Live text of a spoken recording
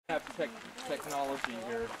Have technology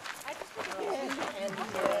here.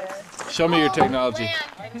 Show me your technology.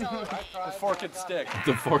 The forked stick.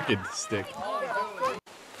 The forked stick.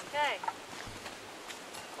 Okay.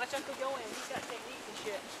 Watch Uncle go in. He's got technique and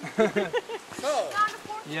shit. So,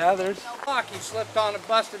 Yeah, there's. he slipped on and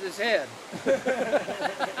busted his head.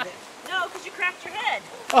 No, because you cracked your head.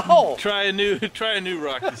 Oh! Try a new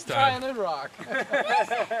rock this Try a time. new rock.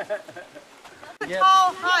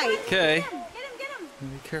 Oh, hi. Okay. Get him.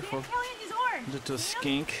 Be careful. Kelly and his orange. Little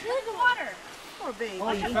skink. Here's the water. Poor baby.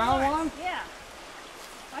 Oh, you found one? Yeah.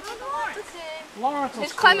 Watch Uncle Lawrence. Lawrence will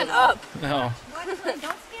He's climbing up. No. Don't scare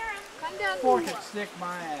him. Climb down. forked stick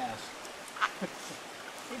my ass.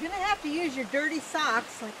 You're going to have to use your dirty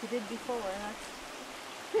socks like you did before.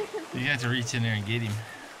 You have to reach in there and get him.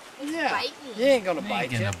 Yeah. Bite me. He ain't gonna He bite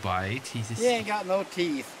ain't you. gonna bite. He's He just... ain't got no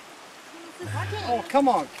teeth. Oh, come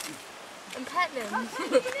on. I'm petting him.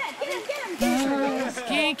 Get him.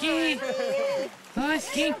 Skinky! Oh,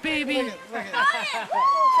 skink baby! Look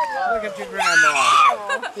at your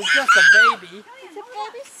grandma. He's just a baby. It's a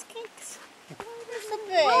baby skinks. It's a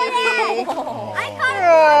baby.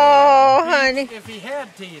 Oh, honey. If he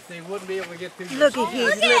had teeth, they wouldn't be able to get through your Look at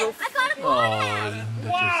his little... I got a Oh,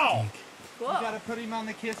 Wow! You gotta put him on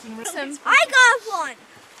the kissing ring. I got one.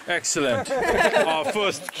 excellent. Our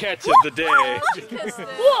first catch of the day.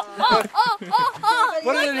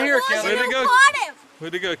 Put it in here, Kelly. Way to go. Caught him. Way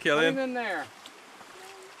to go, Put him Killian. in there.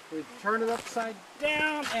 We turn it upside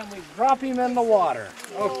down and we drop him in the water.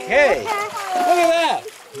 Okay. Look at that.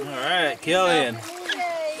 Alright, Killian.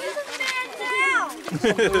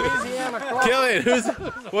 Louisiana crawdad. Killian,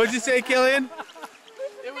 what'd you say, Killian?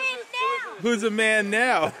 Who's a man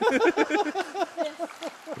now?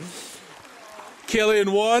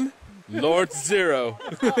 Killian 1, Lawrence 0.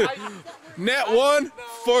 Net 1,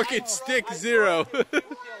 forked stick 0.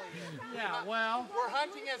 Yeah, well, We're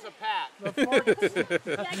hunting as a pack. the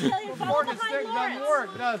forked Follow stick behind doesn't Lawrence.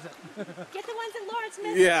 work, does it? Get the ones that Lawrence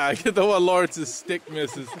missed. Yeah, get the one Lawrence's stick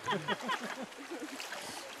misses.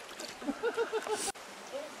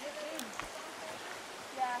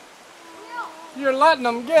 You're letting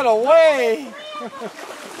them get away.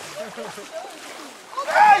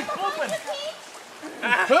 Hey,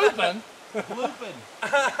 pooping. Pooping?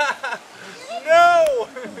 No!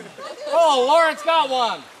 Oh, Lawrence got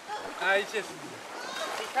one. He's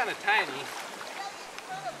kind of tiny.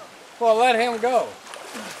 Well, let him go.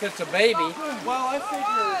 It's a baby. Well, I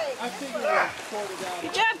figure we'll sort it out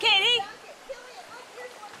Good job, Katie.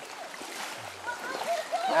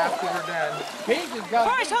 after we're done. Pete has got.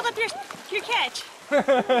 Forrest, hold up your catch.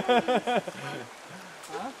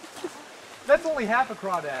 That's only half a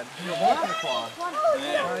crawdad. You're half a claw.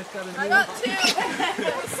 I got two.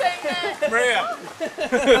 Saying that. Maria,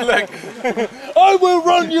 like, I will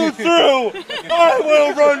run you through. I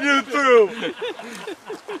will run you through.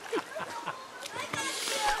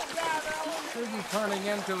 This is turning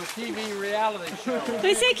into a TV reality show. What do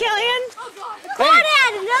you say, Killian?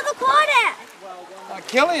 Crawdad, another crawdad.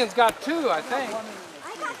 Killian's got two, I think.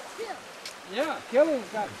 I got two. Yeah, Killian's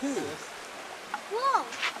got two. Whoa.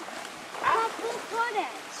 I got two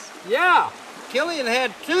crawdads. Yeah, Killian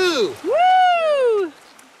had two. Woo!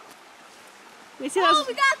 We see Oh, those.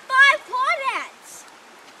 we got 5 crawdads.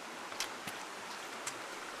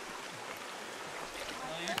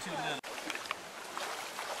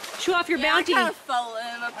 Show off your bounty. I kind of fell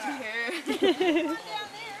in up to here.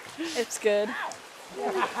 It's good.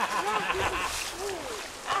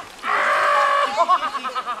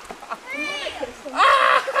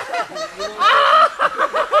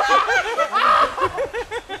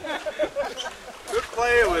 Good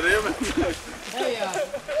playing with him. Hey,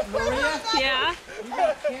 Maria, Yeah. you got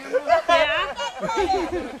a camera? Yeah. I'm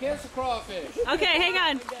gonna kiss the crawfish. Okay, hang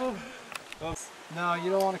on. No, you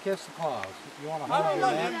don't want to kiss the claws. You want to hold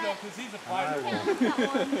your neck. because he's a fighter.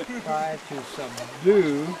 Try to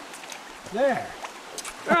subdue. There.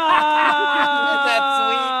 Oh,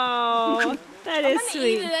 that is I'm gonna eat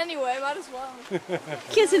sweet. it anyway, might as well.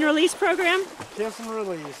 Kiss and release program. Kiss and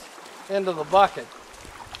release into the bucket.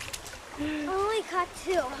 I only caught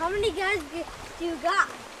 2. How many guys do you got?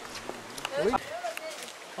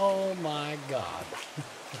 Oh my God.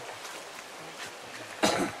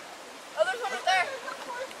 Oh, there's one right there.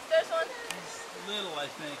 There's one. Little, I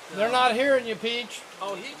think. They're not hearing you, Peach.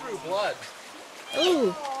 Oh, he drew blood.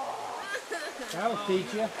 Ooh. That'll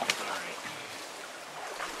teach you.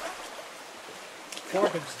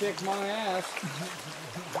 Forked stick my ass.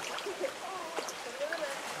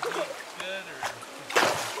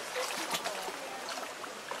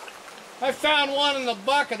 I found one in the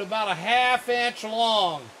bucket about a ½ inch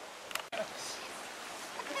long.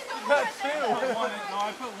 got two. No,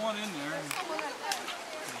 I put one in there.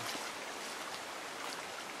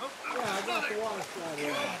 Yeah, I got the water slide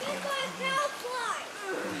here.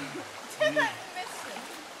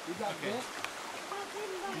 You got bit?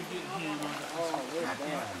 You get him on the... Oh, we're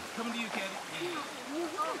bad. Coming to you, Caddy.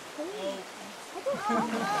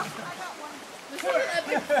 This is an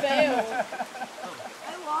epic fail. I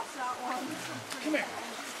lost that one. Come here.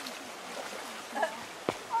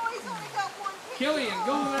 Oh, he's only got one piece. Killian,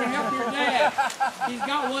 go over there and help your dad. He's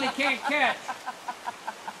got one he can't catch.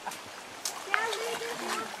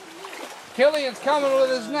 Killian's coming with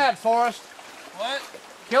his net, Forrest. What?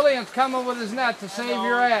 Killian's coming with his net to save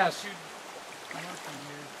your ass.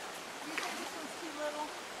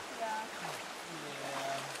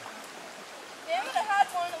 They would have had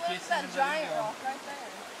one that went to that giant rock right there.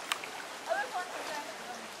 Other ones are there.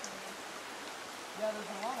 Yeah,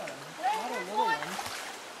 there's a lot of little ones.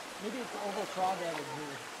 Maybe it's over crawdads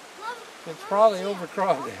here. It's probably over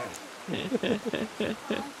crawdad.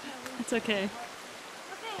 It's okay.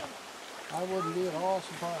 I wouldn't be at all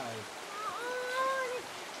surprised.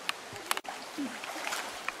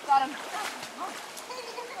 Got him.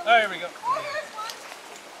 Oh, here we go. Oh, here's one.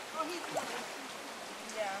 Oh, he's got it.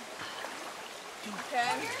 Yeah.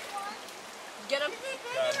 Okay. Here's one. Get him.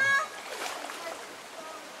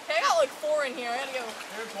 Okay, I got like 4 in here. I gotta go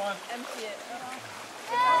Here's one. empty it.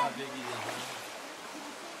 How big he is.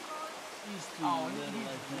 He's too little.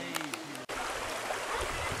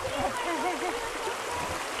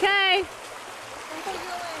 Okay.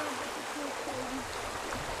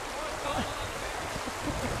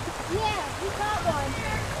 Yeah, we got one.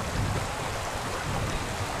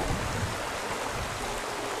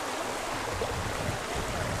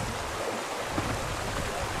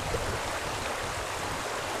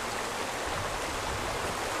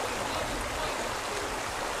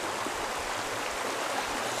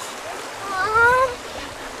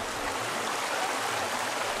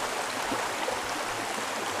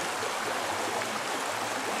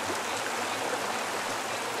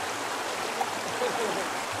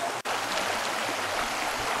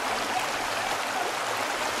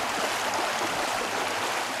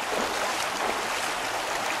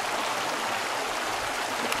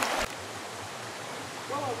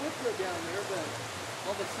 Well, a whipper down there, but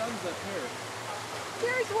all the sun's up here.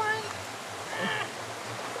 Here's one.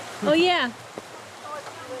 Oh yeah.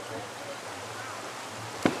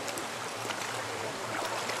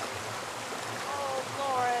 Oh,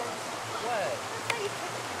 Florence. What? That's how you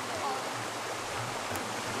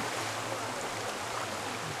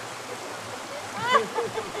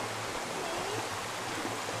pick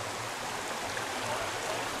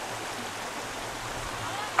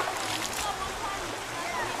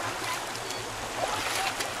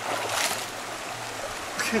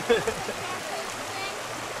Yeah.